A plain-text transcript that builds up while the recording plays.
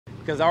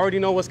because I already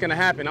know what's gonna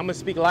happen. I'm gonna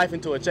speak life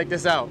into it. Check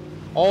this out.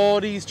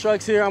 All these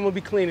trucks here, I'm gonna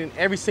be cleaning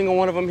every single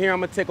one of them here. I'm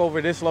gonna take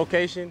over this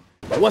location.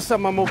 What's up,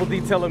 my mobile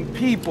detailing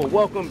people?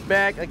 Welcome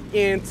back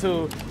again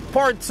to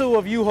part 2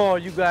 of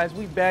Uhaul, you guys.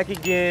 We back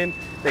again.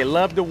 They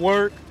love to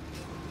work.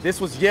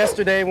 This was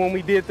yesterday when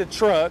we did the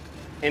truck,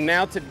 and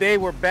now today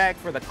we're back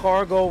for the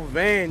cargo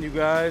van, you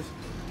guys.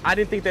 I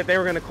didn't think that they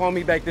were gonna call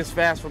me back this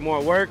fast for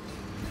more work,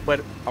 but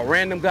a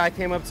random guy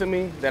came up to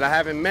me that I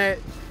haven't met,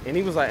 and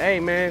he was like, hey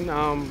man,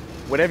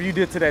 whatever you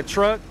did to that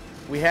truck,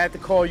 we had to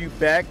call you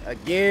back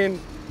again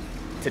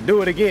to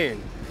do it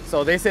again.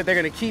 So they said they're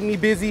gonna keep me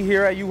busy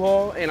here at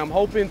Uhaul, and I'm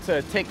hoping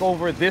to take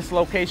over this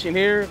location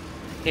here,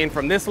 and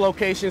from this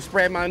location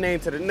spread my name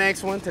to the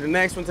next one, to the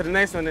next one, to the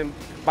next one, and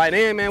by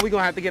then, man, we're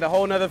gonna have to get a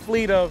whole nother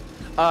fleet of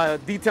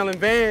detailing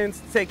vans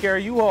to take care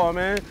of Uhaul,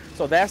 man.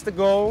 So that's the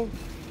goal.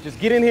 Just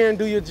get in here and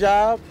do your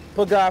job,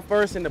 put God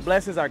first, and the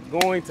blessings are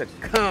going to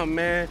come,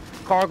 man.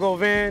 Cargo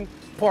van,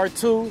 part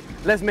 2.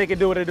 Let's make it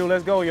do what it do.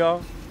 Let's go,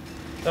 y'all.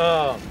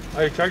 Are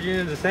you charging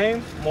it the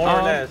same, more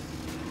or less?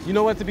 You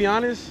know what, to be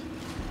honest,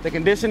 the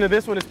condition of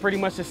this one is pretty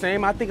much the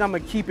same. I think I'm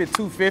gonna keep it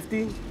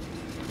 250,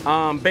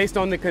 based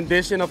on the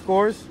condition, of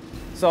course.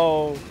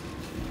 So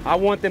I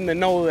want them to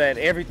know that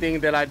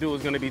everything that I do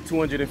is gonna be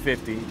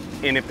 250,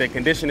 and if the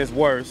condition is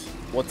worse,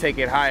 we'll take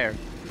it higher.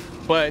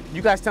 But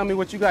you guys tell me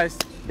what you guys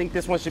think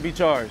this one should be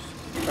charged.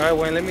 All right,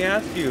 Wayne, let me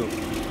ask you.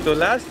 So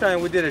last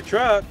time we did a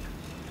truck,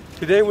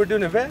 today we're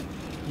doing a van?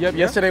 Yep,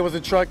 yesterday was a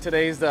truck,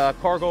 today's the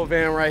cargo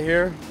van right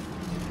here.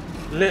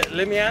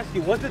 Let me ask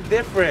you, what's the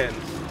difference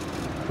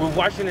with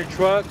washing a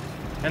truck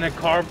and a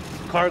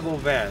cargo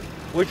van?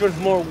 Which one's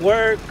more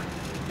work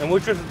and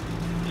which one,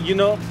 you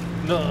know,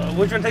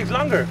 which one takes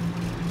longer?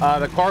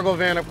 The cargo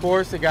van, of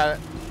course, it got,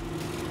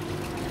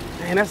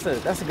 man,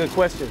 that's a good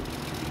question.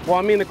 Well,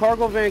 I mean, the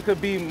cargo van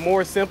could be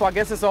more simple. I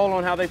guess it's all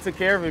on how they took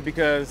care of it,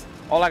 because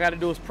all I got to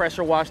do is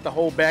pressure wash the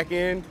whole back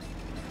end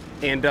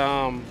and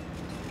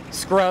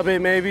scrub it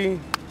maybe.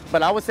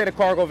 But I would say the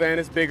cargo van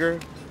is bigger.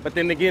 But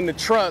then again, the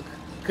truck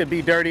could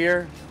be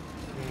dirtier.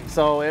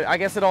 So I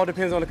guess it all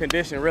depends on the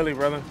condition, really,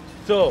 brother.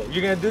 So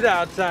you're going to do the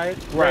outside,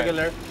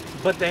 regular, right.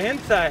 But the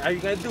inside, are you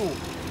going to do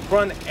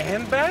front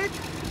and back?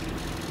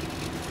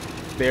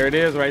 There it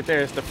is right there.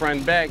 It's the front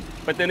and back.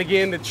 But then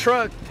again, the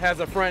truck has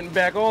a front and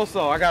back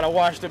also. I got to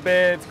wash the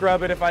bed,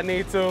 scrub it if I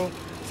need to.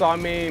 So, I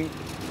mean,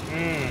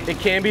 it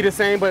can be the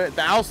same, but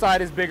the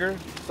outside is bigger.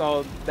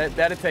 So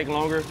that'll take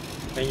longer.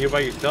 And you're by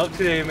yourself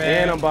today,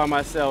 man. And I'm by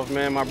myself,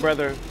 man. My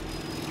brother,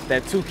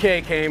 that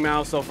 2K came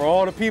out. So for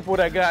all the people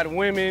that got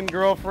women,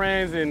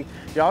 girlfriends, and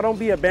y'all don't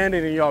be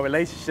abandoning your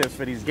relationships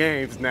for these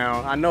games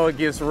now. I know it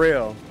gets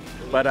real.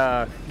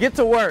 But get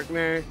to work,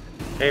 man.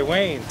 Hey,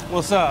 Wayne.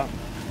 What's up?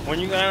 When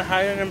you gotta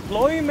hire an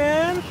employee,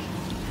 man, I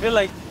feel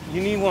like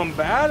you need one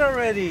bad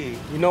already.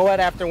 You know what,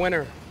 after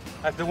winter.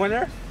 After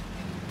winter?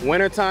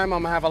 Winter time,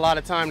 I'm gonna have a lot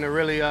of time to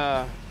really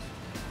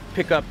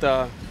pick up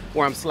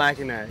where I'm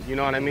slacking at, you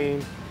know what I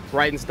mean?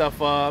 Writing stuff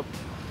up,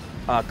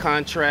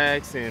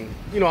 contracts, and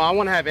you know, I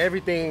wanna have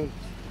everything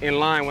in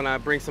line when I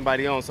bring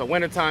somebody on. So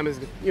winter time is,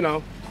 you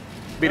know,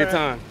 be the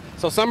time.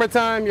 So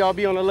summertime, y'all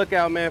be on the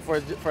lookout, man,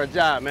 for a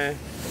job, man.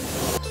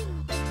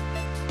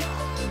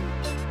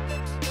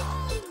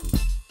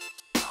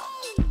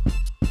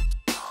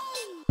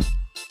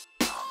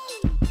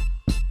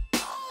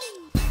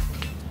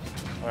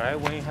 All right,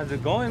 Wayne, how's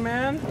it going,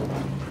 man?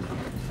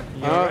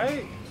 You all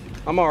right?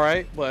 I'm all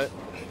right, but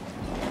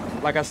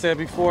like I said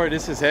before,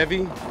 this is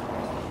heavy.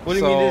 What do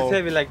you mean this is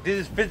heavy? Like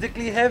this is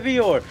physically heavy,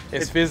 or?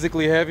 It's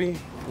physically heavy.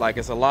 Like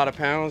it's a lot of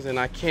pounds, and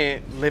I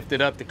can't lift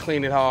it up to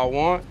clean it how I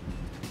want.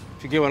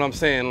 If you get what I'm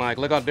saying, like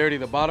look how dirty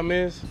the bottom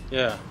is.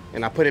 Yeah.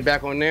 And I put it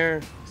back on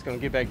there, it's gonna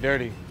get back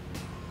dirty.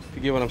 If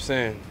you get what I'm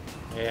saying.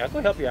 Yeah, I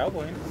can help you out,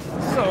 Wayne.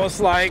 So it's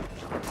like,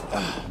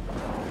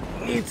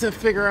 need to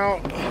figure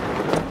out.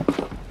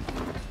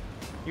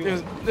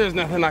 There's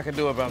nothing I can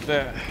do about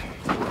that.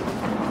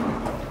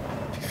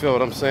 If you feel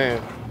what I'm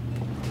saying.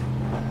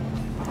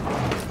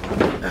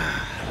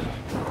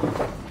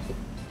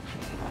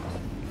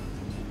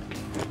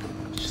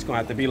 It's just gonna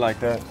have to be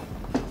like that.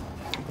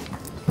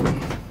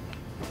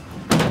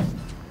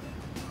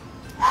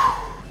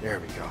 There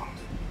we go.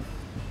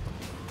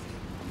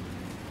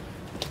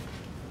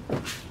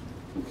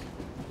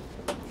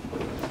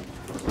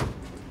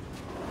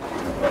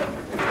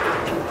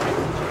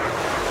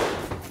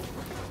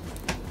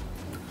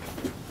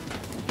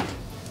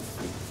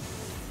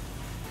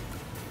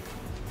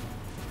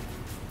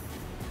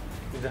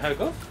 Is that how it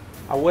goes?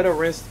 I would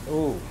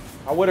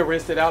have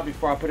rinsed it out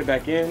before I put it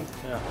back in.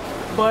 Yeah.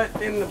 But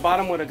then the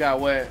bottom would have got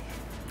wet.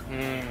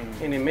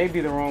 And it may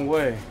be the wrong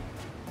way.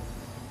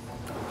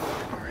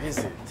 Or is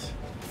it?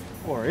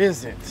 Or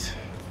is it?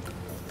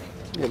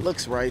 It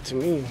looks right to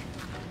me.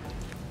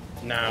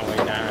 Nah, wait,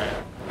 nah.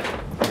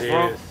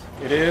 It is.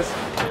 It is?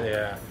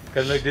 Yeah.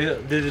 Because look,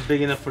 this is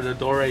big enough for the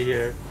door right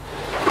here.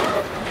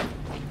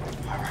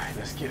 All right,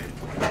 let's get it.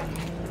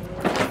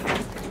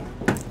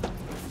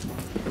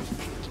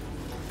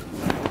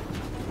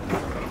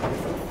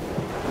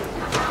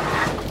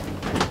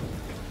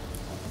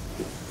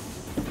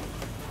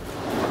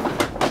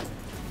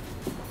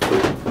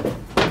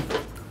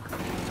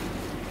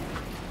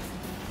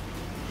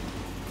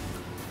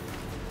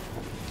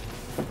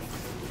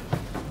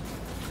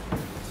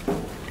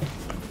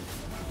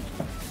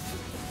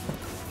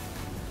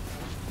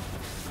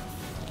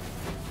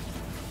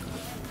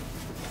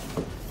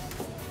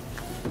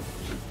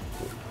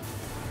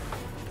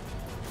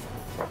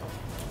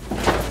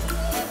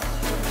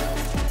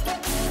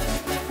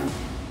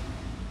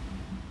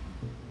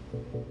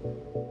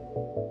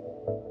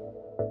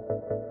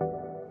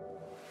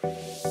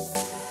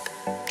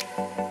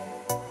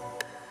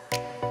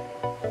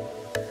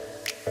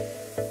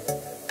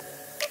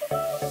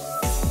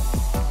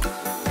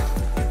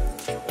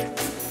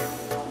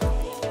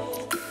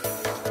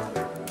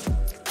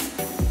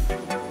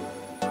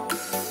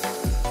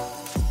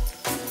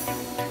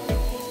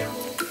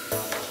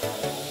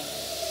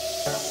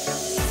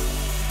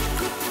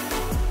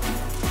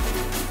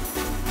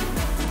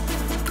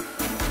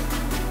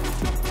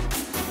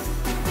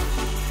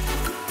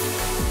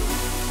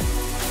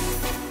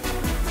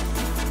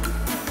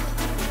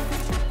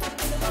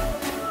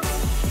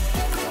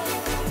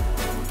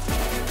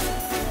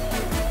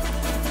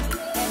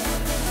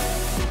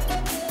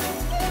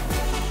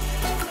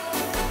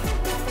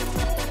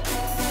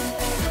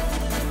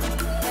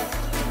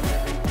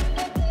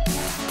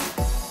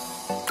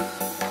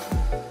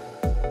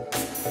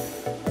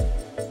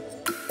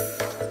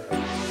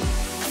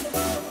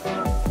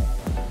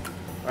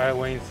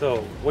 So,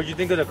 what'd you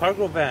think of the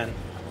cargo van?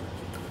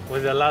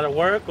 Was it a lot of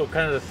work or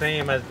kind of the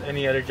same as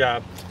any other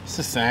job? It's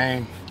the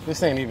same.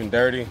 This ain't even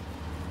dirty.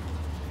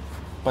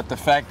 But the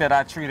fact that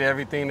I treat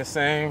everything the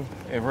same,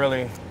 it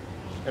really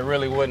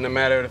wouldn't have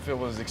mattered if it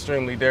was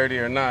extremely dirty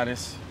or not.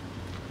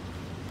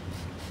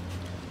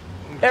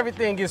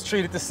 Everything gets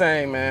treated the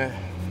same, man.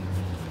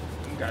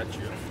 Got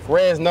you.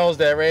 Rez knows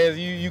that. Rez,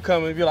 you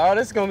come and be like, oh,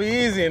 this is gonna be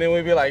easy, and then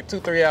we'd be like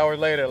 2-3 hours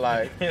later,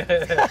 like.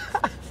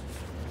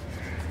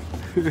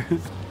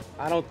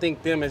 I don't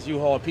think them as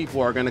U-Haul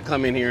people are gonna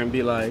come in here and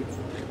be like,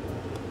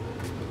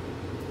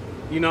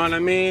 you know what I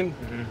mean?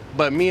 Mm-hmm.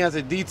 But me as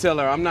a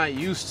detailer, I'm not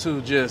used to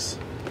just,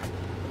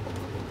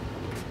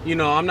 you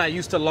know, I'm not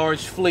used to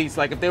large fleets.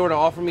 Like if they were to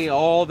offer me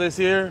all this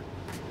here,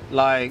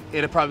 like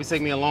it'd probably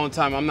take me a long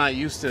time. I'm not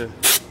used to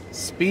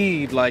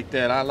speed like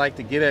that. I like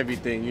to get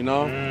everything, you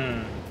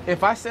know?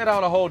 If I set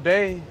out a whole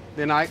day,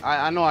 then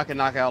I know I can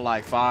knock out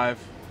like 5.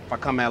 If I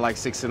come at like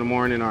 6 in the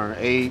morning or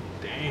 8,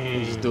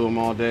 and just do them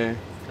all day.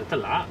 That's a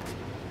lot.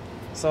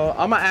 So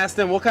I'm gonna ask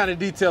them, what kind of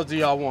details do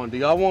y'all want? Do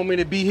y'all want me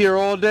to be here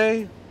all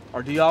day?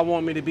 Or do y'all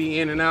want me to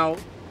be in and out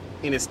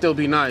and it still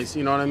be nice,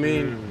 you know what I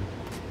mean?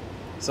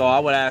 So I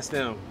would ask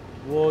them,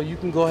 well, you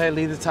can go ahead and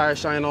leave the tire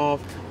shine off.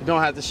 You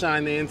don't have to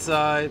shine the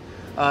inside.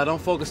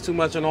 Don't focus too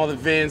much on all the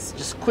vents.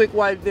 Just quick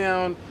wipe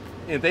down.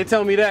 And if they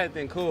tell me that,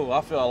 then cool,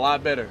 I feel a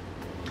lot better.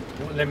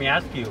 Let me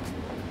ask you.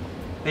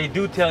 They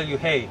do tell you,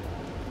 hey,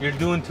 you're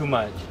doing too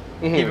much.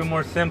 Keep it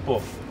more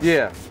simple.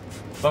 Yeah.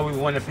 But we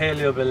want to pay a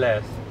little bit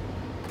less.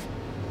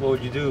 What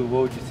would you do?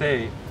 What would you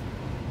say?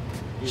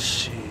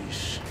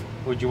 Sheesh.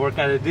 Would you work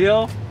out a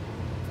deal?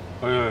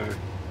 Or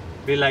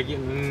be like,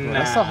 nah?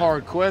 That's a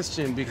hard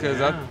question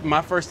because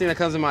my first thing that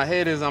comes in my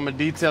head is I'm a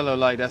detailer.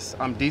 Like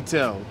I'm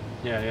detailed.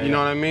 Yeah. You know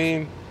what I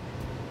mean?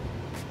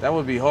 That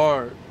would be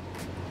hard.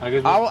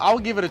 I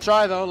would give it a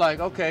try though. Like,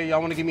 okay, y'all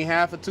want to give me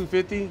half of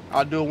 250?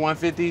 I'll do a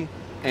 150,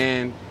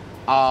 and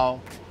I'll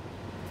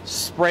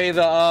spray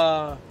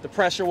the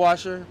pressure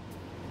washer,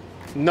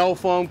 no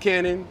foam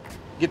cannon,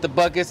 get the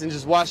buckets and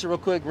just wash it real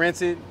quick,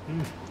 rinse it,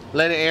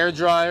 let it air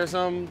dry or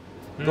something,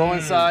 go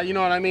inside. You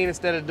know what I mean?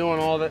 Instead of doing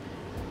all that.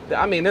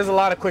 I mean, there's a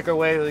lot of quicker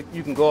ways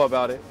you can go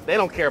about it. They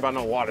don't care about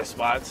no water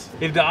spots.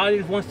 If the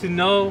audience wants to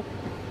know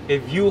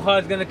if U-Haul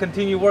is gonna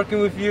continue working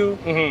with you,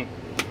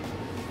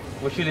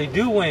 what should they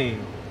do,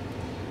 Wayne?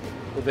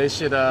 Well, they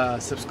should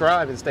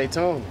subscribe and stay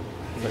tuned,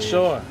 for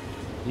sure.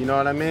 You know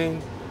what I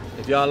mean?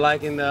 If y'all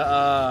liking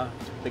the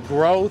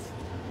growth,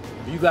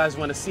 if you guys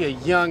want to see a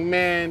young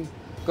man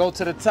go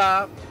to the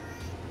top,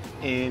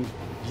 and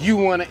you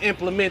want to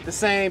implement the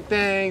same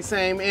thing,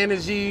 same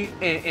energy,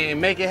 and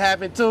make it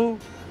happen too,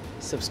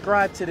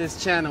 subscribe to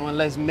this channel and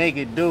let's make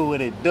it do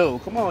what it do.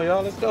 Come on,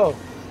 y'all, let's go.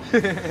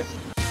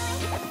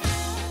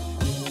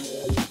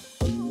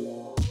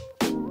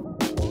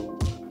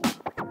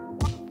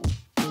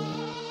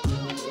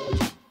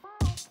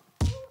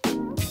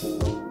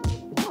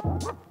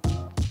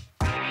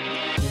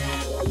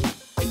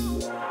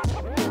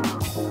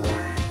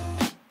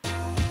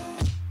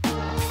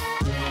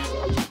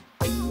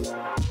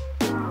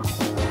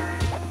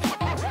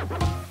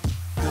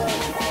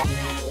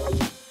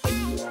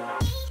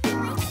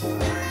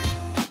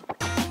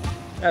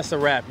 That's a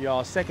wrap,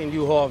 y'all. Second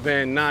U-Haul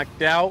van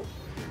knocked out.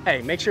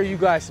 Hey, make sure you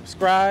guys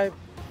subscribe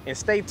and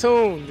stay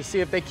tuned to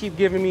see if they keep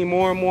giving me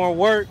more and more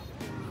work,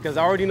 because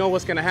I already know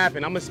what's gonna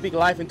happen. I'm gonna speak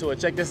life into it.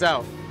 Check this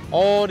out.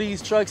 All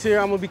these trucks here,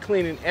 I'm gonna be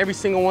cleaning every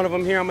single one of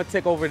them here. I'm gonna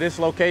take over this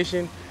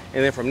location,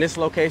 and then from this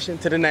location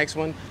to the next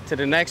one, to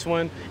the next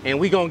one, and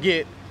we gonna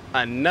get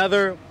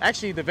another,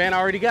 actually the van I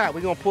already got.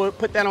 We're gonna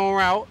put that on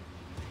route,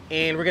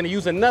 and we're gonna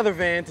use another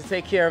van to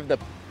take care of the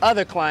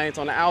other clients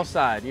on the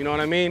outside, you know what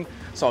I mean?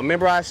 So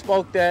remember I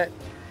spoke that.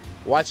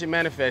 Watch it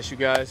manifest, you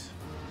guys.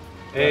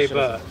 Hey,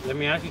 but let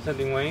me ask you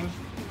something, Wayne.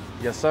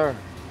 Yes, sir.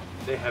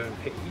 They haven't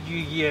paid you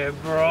yet,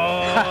 bro.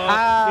 You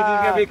think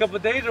it's gonna be a couple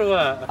days or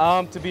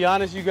what? To be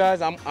honest, you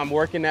guys, I'm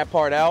working that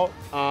part out.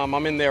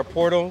 I'm in their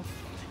portal,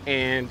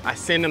 and I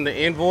send them the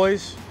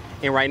invoice.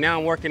 And right now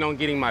I'm working on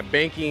getting my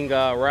banking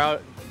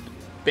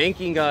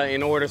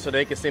in order so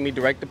they can send me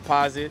direct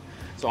deposit.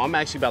 So I'm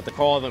actually about to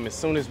call them as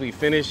soon as we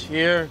finish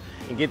here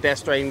and get that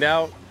straightened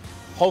out.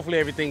 Hopefully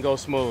everything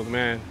goes smooth,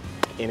 man.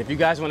 And if you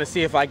guys want to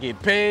see if I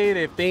get paid,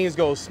 if things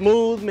go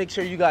smooth, make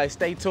sure you guys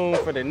stay tuned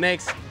for the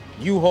next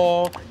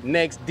U-Haul,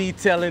 next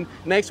detailing,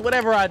 next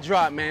whatever I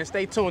drop, man.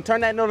 Stay tuned. Turn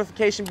that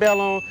notification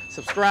bell on,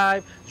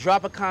 subscribe,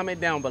 drop a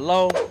comment down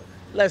below.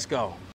 Let's go.